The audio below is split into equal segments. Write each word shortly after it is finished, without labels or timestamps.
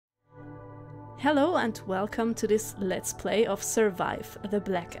Hello and welcome to this Let's Play of Survive the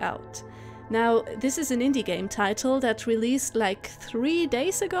Blackout. Now, this is an indie game title that released like 3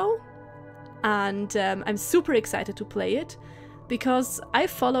 days ago, and I'm super excited to play it because I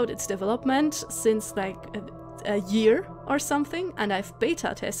followed its development since like a year or something, and I've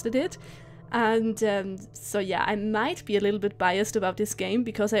beta tested it. And so yeah, I might be a little bit biased about this game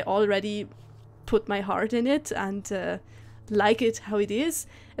because I already put my heart in it and like it how it is.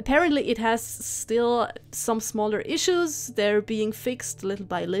 Apparently it has still some smaller issues. They're being fixed little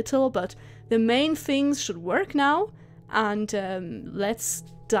by little, but the main things should work now. And let's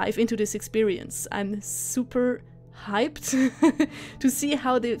dive into this experience. I'm super hyped to see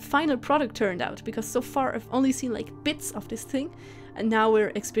how the final product turned out, because so far I've only seen like bits of this thing, and now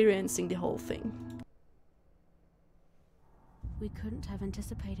we're experiencing the whole thing. We couldn't have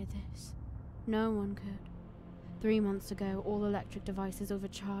anticipated this. No one could. 3 months ago, all electric devices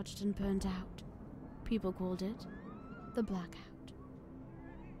overcharged and burned out. People called it the Blackout.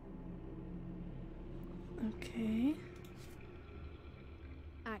 Okay.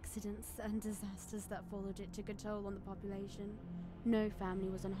 Accidents and disasters that followed it took a toll on the population. No family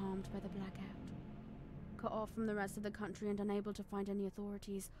was unharmed by the Blackout. Cut off from the rest of the country and unable to find any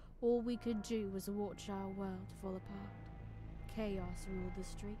authorities, all we could do was watch our world fall apart. Chaos ruled the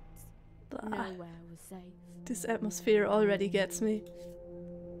streets. Nowhere was safe. This atmosphere already gets me.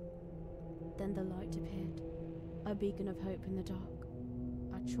 Then the light appeared, a beacon of hope in the dark.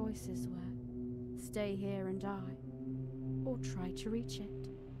 Our choices were stay here and die, or try to reach it.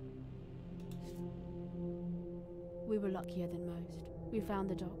 We were luckier than most. We found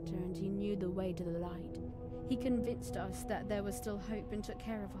the doctor and he knew the way to the light. He convinced us that there was still hope and took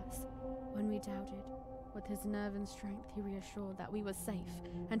care of us. When we doubted, with his nerve and strength, he reassured that we were safe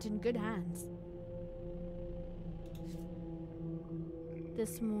and in good hands.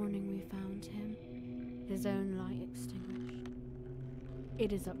 This morning we found him, his own light extinguished.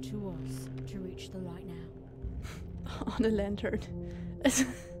 It is up to us to reach the light now. On a lantern.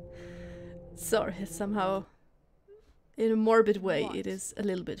 Sorry, somehow, in a morbid way, What? it is a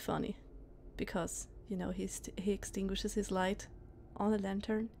little bit funny. Because, you know, he extinguishes his light on a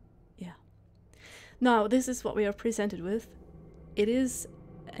lantern. Yeah. Now, this is what we are presented with. It is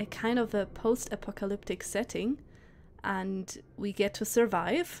a kind of a post-apocalyptic setting, and we get to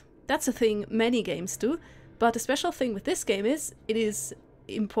survive. That's a thing many games do, but the special thing with this game is it is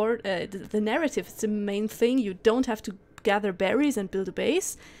the narrative is the main thing. You don't have to gather berries and build a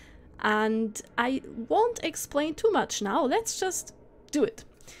base, and I won't explain too much now. Let's just do it.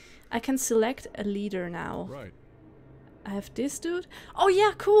 I can select a leader now. Right. I have this dude. Oh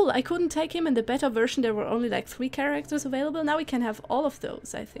yeah, cool. I couldn't take him in the beta version. There were only like 3 characters available. Now we can have all of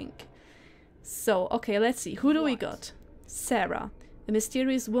those, I think. So, okay, let's see. Who do we got? Sarah, a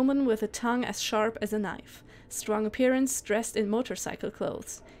mysterious woman with a tongue as sharp as a knife. Strong appearance, dressed in motorcycle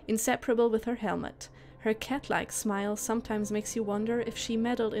clothes. Inseparable with her helmet. Her cat-like smile sometimes makes you wonder if she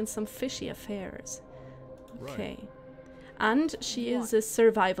meddled in some fishy affairs. Okay. Right. And she is a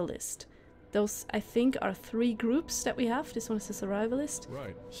survivalist. Those, I think, are 3 groups that we have. This one is a survivalist.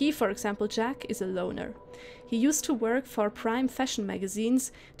 Right. He, for example, Jack, is a loner. He used to work for prime fashion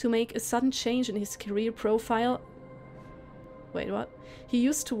magazines to make a sudden change in his career profile. Wait, what? He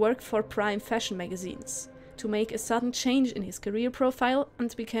used to work for prime fashion magazines to make a sudden change in his career profile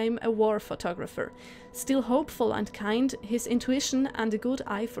and became a war photographer. Still hopeful and kind, his intuition and a good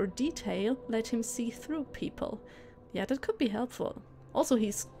eye for detail let him see through people. Yeah, that could be helpful. Also,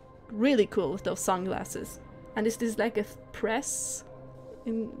 he's really cool with those sunglasses. And is this like a press,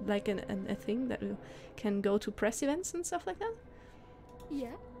 in like a thing that you can go to press events and stuff like that?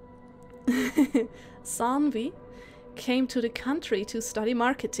 Yeah. Sanvi came to the country to study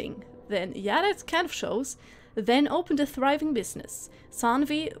marketing. Then, yeah, that kind of shows. Then opened a thriving business.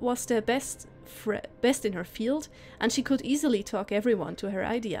 Sanvi was the best in her field, and she could easily talk everyone to her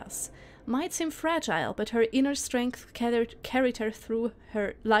ideas. Might seem fragile, but her inner strength carried her through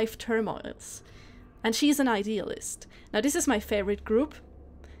her life turmoils. And she's an idealist. Now, this is my favorite group.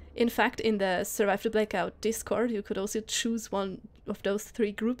 In fact, in the Survive the Blackout Discord, you could also choose one of those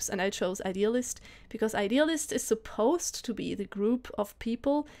 3 groups, and I chose Idealist, because Idealist is supposed to be the group of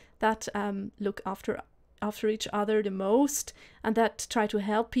people that look after each other the most, and that try to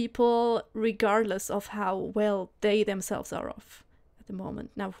help people regardless of how well they themselves are off at the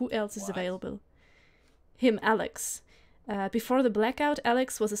moment. Now, who else is available? Him, Alex. Before the Blackout,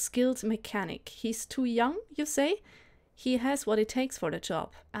 Alex was a skilled mechanic. He's too young, you say? He has what it takes for the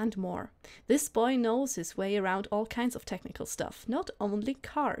job, and more. This boy knows his way around all kinds of technical stuff, not only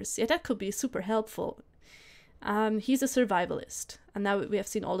cars. Yeah, that could be super helpful. He's a survivalist. And now we have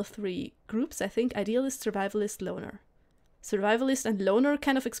seen all the three groups, I think. Idealist, survivalist, loner. Survivalist and loner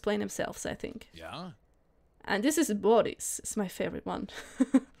kind of explain themselves, I think. Yeah? And this is Boris. It's my favorite one.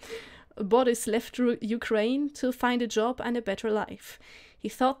 Boris left Ukraine to find a job and a better life. He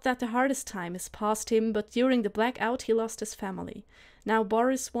thought that the hardest time is past him, but during the blackout he lost his family. Now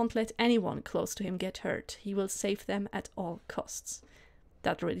Boris won't let anyone close to him get hurt. He will save them at all costs.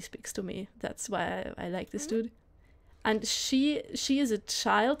 That really speaks to me. That's why I like this dude. And she is a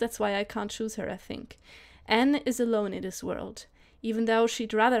child, that's why I can't choose her, I think. Anne is alone in this world. Even though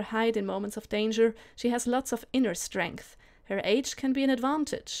she'd rather hide in moments of danger, she has lots of inner strength. Her age can be an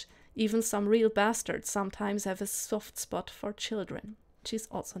advantage. Even some real bastards sometimes have a soft spot for children. She's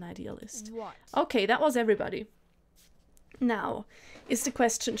also an idealist. What? Okay, that was everybody. Now, is the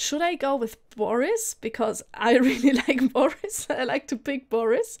question, should I go with Boris? Because I really like Boris. I like to pick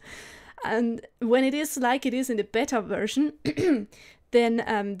Boris. And when it is like it is in the beta version,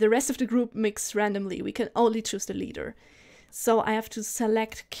 then the rest of the group mix randomly. We can only choose the leader. So I have to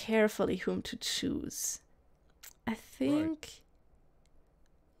select carefully whom to choose. I think... Right.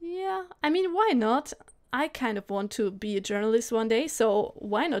 Yeah, I mean, why not? I kind of want to be a journalist one day, so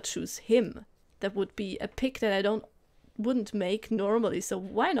why not choose him? That would be a pick that I wouldn't make normally, so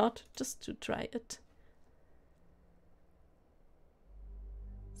why not? Just to try it.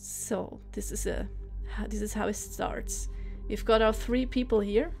 So this is how it starts. We've got our three people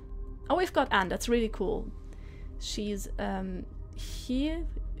here. Oh, we've got Anne. That's really cool. She's him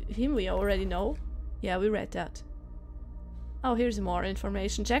we already know. Yeah, we read that. Oh, here's more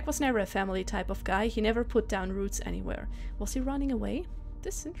information. Jack was never a family type of guy. He never put down roots anywhere. Was he running away?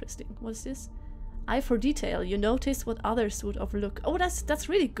 This is interesting. What's this? Eye for detail. You notice what others would overlook. Oh, that's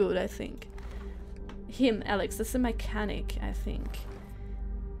really good, I think. Him, Alex. That's the mechanic, I think.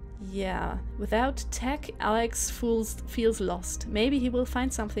 Yeah. Without tech, Alex feels lost. Maybe he will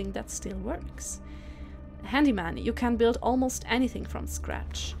find something that still works. Handyman. You can build almost anything from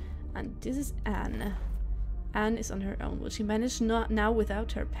scratch. And this is Anne. Anne is on her own. Will she manage now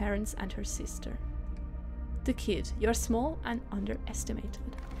without her parents and her sister? The kid. You're small and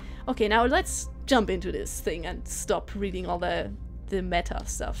underestimated. Okay, now let's jump into this thing and stop reading all the meta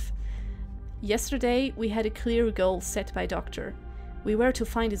stuff. Yesterday, we had a clear goal set by Doctor. We were to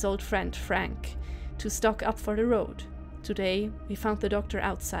find his old friend, Frank, to stock up for the road. Today, we found the Doctor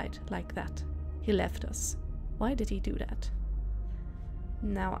outside, like that. He left us. Why did he do that?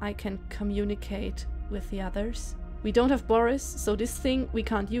 Now I can communicate with the others. We don't have Boris, so this thing we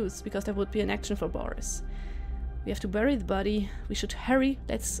can't use, because there would be an action for Boris. We have to bury the body. We should hurry.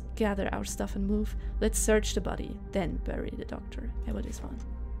 Let's gather our stuff and move. Let's search the body, then bury the Doctor. How about this one?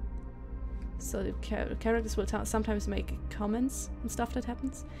 So the characters will sometimes make comments on stuff that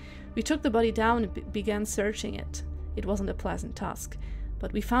happens. We took the body down and began searching it. It wasn't a pleasant task,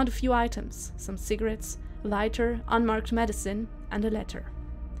 but we found a few items. Some cigarettes, a lighter, unmarked medicine, and a letter.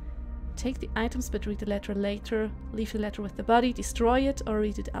 Take the items but read the letter later, leave the letter with the body, destroy it or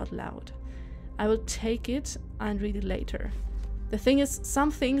read it out loud. I will take it and read it later. The thing is,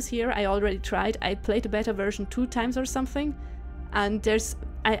 some things here I already tried. I played the beta version 2 times or something, and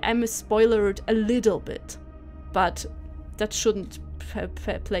I'm spoilered a little bit, but that shouldn't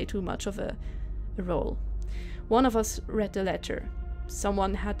play too much of a role. One of us read the letter.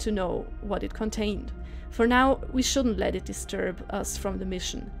 Someone had to know what it contained. For now, we shouldn't let it disturb us from the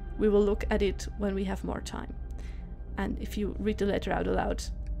mission. We will look at it when we have more time. And if you read the letter out aloud,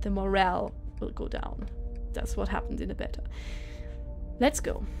 the morale will go down. That's what happened in the beta. Let's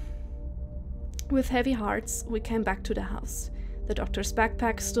go. With heavy hearts, we came back to the house. The Doctor's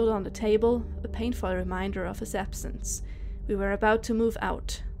backpack stood on the table, a painful reminder of his absence. We were about to move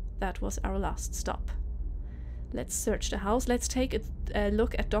out. That was our last stop. Let's search the house. Let's take a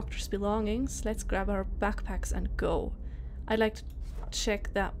look at Doctor's belongings. Let's grab our backpacks and go. I'd like to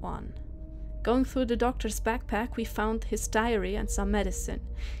check that one. Going through the Doctor's backpack, we found his diary and some medicine.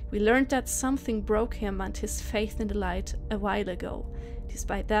 We learned that something broke him and his faith in the light a while ago.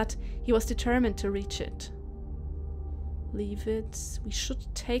 Despite that, he was determined to reach it. Leave it. We should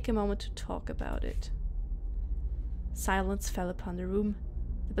take a moment to talk about it. Silence fell upon the room.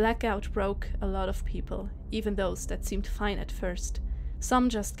 The blackout broke a lot of people, even those that seemed fine at first. Some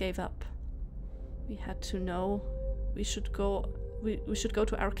just gave up. We had to know. We should go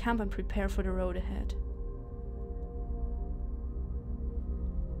to our camp and prepare for the road ahead.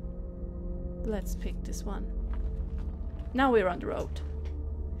 Let's pick this one. Now we're on the road.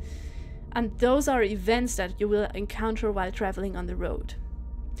 And those are events that you will encounter while traveling on the road.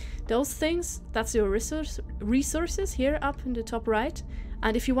 Those things, that's your resources here up in the top right.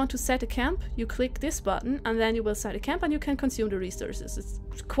 And if you want to set a camp, you click this button and then you will set a camp and you can consume the resources.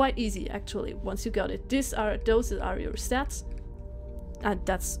 It's quite easy actually once you got it. Those are your stats, and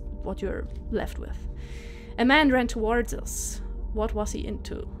that's what you're left with. A man ran towards us. What was he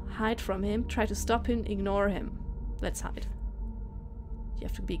into? Hide from him, try to stop him, ignore him. Let's hide. You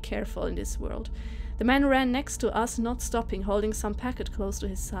have to be careful in this world. The man ran next to us, not stopping, holding some packet close to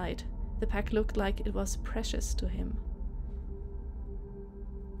his side. The pack looked like it was precious to him.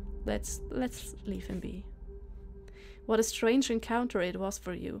 Let's leave him be. What a strange encounter it was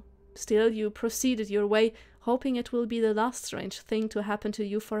for you. Still, you proceeded your way, hoping it will be the last strange thing to happen to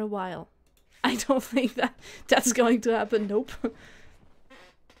you for a while. I don't think that's going to happen, nope.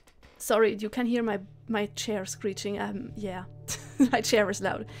 Sorry, you can hear my chair screeching. Yeah, my chair is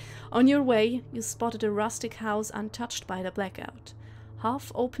loud. On your way, you spotted a rustic house untouched by the blackout.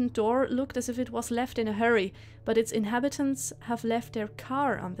 Half-opened door looked as if it was left in a hurry, but its inhabitants have left their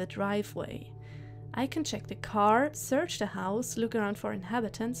car on the driveway. I can check the car, search the house, look around for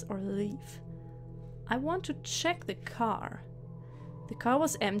inhabitants, or leave. I want to check the car. The car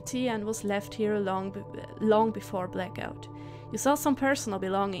was empty and was left here long before blackout. You saw some personal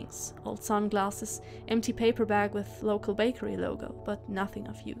belongings, old sunglasses, empty paper bag with local bakery logo, but nothing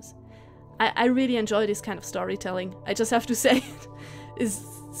of use. I really enjoy this kind of storytelling. I just have to say it is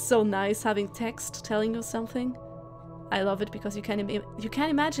so nice having text telling you something. I love it because you can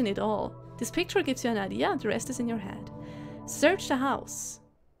imagine it all. This picture gives you an idea, the rest is in your head. Search the house.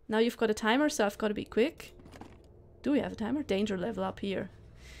 Now you've got a timer, so I've got to be quick. Do we have a timer? Danger level up here.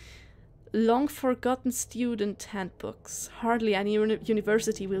 Long forgotten student handbooks. Hardly any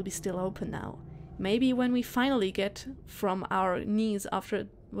university will be still open now. Maybe when we finally get from our knees after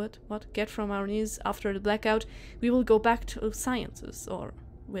get from our knees after the blackout, we will go back to sciences, or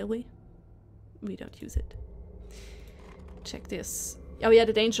will we? We don't use it. Check this. Oh yeah,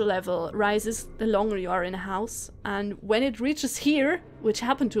 the danger level rises the longer you are in a house, and when it reaches here, which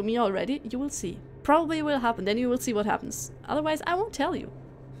happened to me already, you will see. Probably will happen, then you will see what happens. Otherwise, I won't tell you.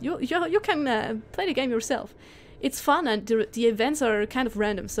 You can play the game yourself. It's fun, and the events are kind of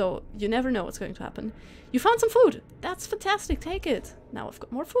random, so you never know what's going to happen. You found some food! That's fantastic, take it! Now I've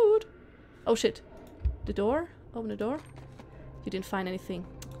got more food! Oh shit. The door? Open the door? You didn't find anything.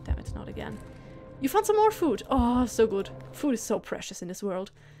 Damn it, not again. You found some more food! Oh, so good. Food is so precious in this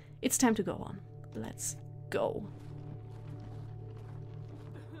world. It's time to go on. Let's go.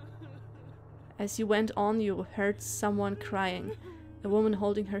 As you went on, you heard someone crying. A woman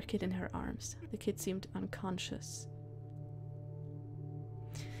holding her kid in her arms. The kid seemed unconscious.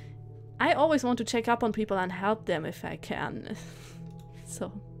 I always want to check up on people and help them if I can.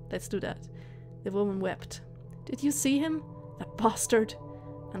 So, let's do that. The woman wept. Did you see him? That bastard!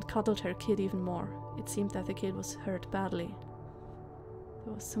 And cuddled her kid even more. It seemed that the kid was hurt badly.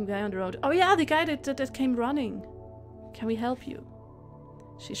 There was some guy on the road. Oh yeah, the guy that came running. Can we help you?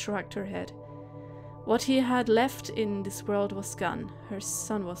 She shrugged her head. What he had left in this world was gone. Her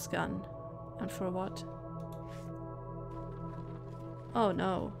son was gone. And for what? Oh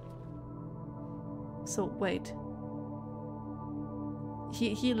no. So wait.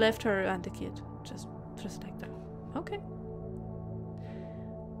 He left her and the kid. Just like that. Okay.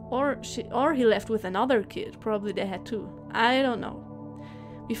 Or he left with another kid. Probably they had two. I don't know.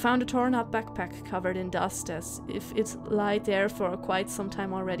 We found a torn up backpack covered in dust, as if it lay there for quite some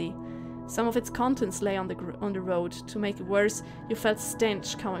time already. Some of its contents lay on the road. To make it worse, you felt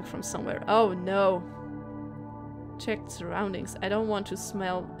stench coming from somewhere. Oh no. Check the surroundings. I don't want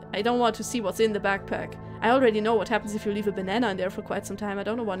to see what's in the backpack. I already know what happens if you leave a banana in there for quite some time. I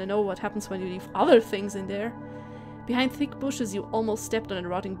don't want to know what happens when you leave other things in there. Behind thick bushes, you almost stepped on a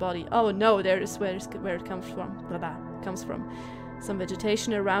rotting body. Oh no, there is where it comes from. Blah blah. Comes from. Some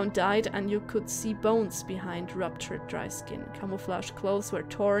vegetation around died, and you could see bones behind ruptured dry skin. Camouflage clothes were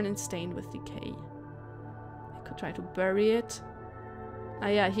torn and stained with decay. I could try to bury it. Ah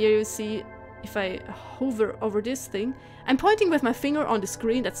yeah, here you see, if I hover over this thing, I'm pointing with my finger on the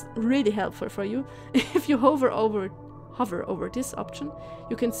screen, that's really helpful for you. If you hover over this option,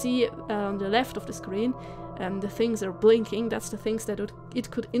 you can see on the left of the screen, the things are blinking. That's the things that it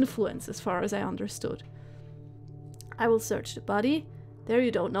could influence, as far as I understood. I will search the body. There you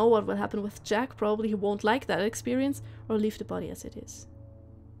don't know what will happen with Jack. Probably he won't like that experience, or leave the body as it is.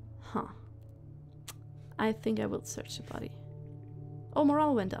 Huh. I think I will search the body. Oh,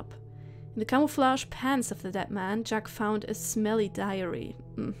 morale went up. In the camouflage pants of the dead man, Jack found a smelly diary.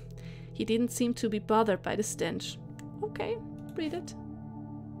 He didn't seem to be bothered by the stench. Okay, read it.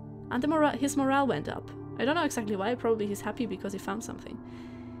 And his morale went up. I don't know exactly why, probably he's happy because he found something.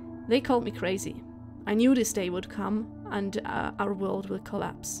 They called me crazy. I knew this day would come and our world will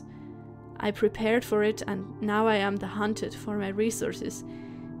collapse. I prepared for it and now I am the hunted for my resources.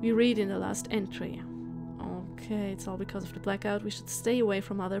 We read in the last entry. Okay, it's all because of the blackout. We should stay away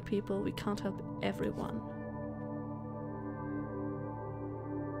from other people. We can't help everyone.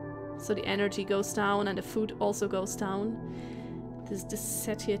 So the energy goes down and the food also goes down. This is the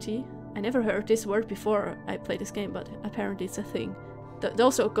satiety. I never heard this word before I played this game, but apparently it's a thing. They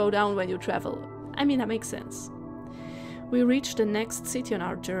also go down when you travel. I mean, that makes sense. We reached the next city on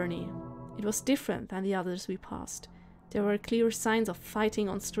our journey. It was different than the others we passed. There were clear signs of fighting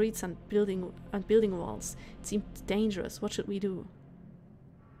on streets and building walls. It seemed dangerous. What should we do?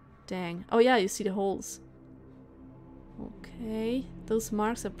 Dang. Oh yeah, you see the holes. Okay. Those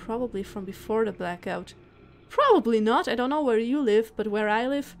marks are probably from before the blackout. Probably not. I don't know where you live, but where I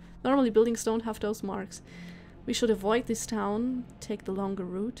live, normally buildings don't have those marks. We should avoid this town, take the longer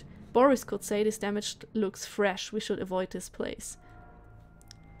route. Boris could say this damage looks fresh. We should avoid this place.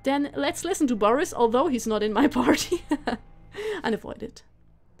 Then let's listen to Boris, although he's not in my party, and avoid it.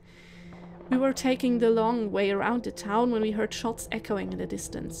 We were taking the long way around the town when we heard shots echoing in the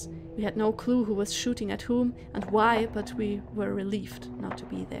distance. We had no clue who was shooting at whom and why, but we were relieved not to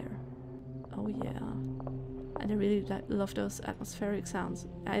be there. Oh yeah. And I really love those atmospheric sounds.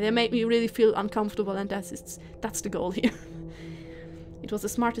 They make me really feel uncomfortable, and that's the goal here. It was a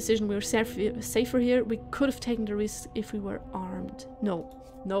smart decision. We were safer here. We could have taken the risk if we were armed. No.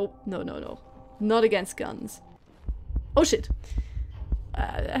 No, no, no, no. Not against guns. Oh shit.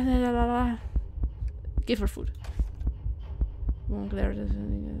 Give her food.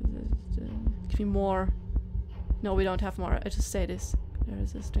 Give me more. No, we don't have more. I just say this. There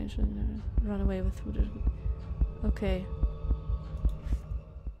is a strange thing there. Run away with food. Okay.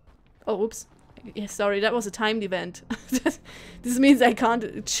 Oh, oops. Yeah, sorry, that was a timed event. This means I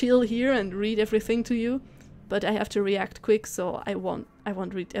can't chill here and read everything to you. But I have to react quick, so I won't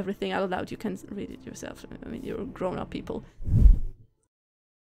read everything out loud. You can read it yourself. I mean, you're grown-up people.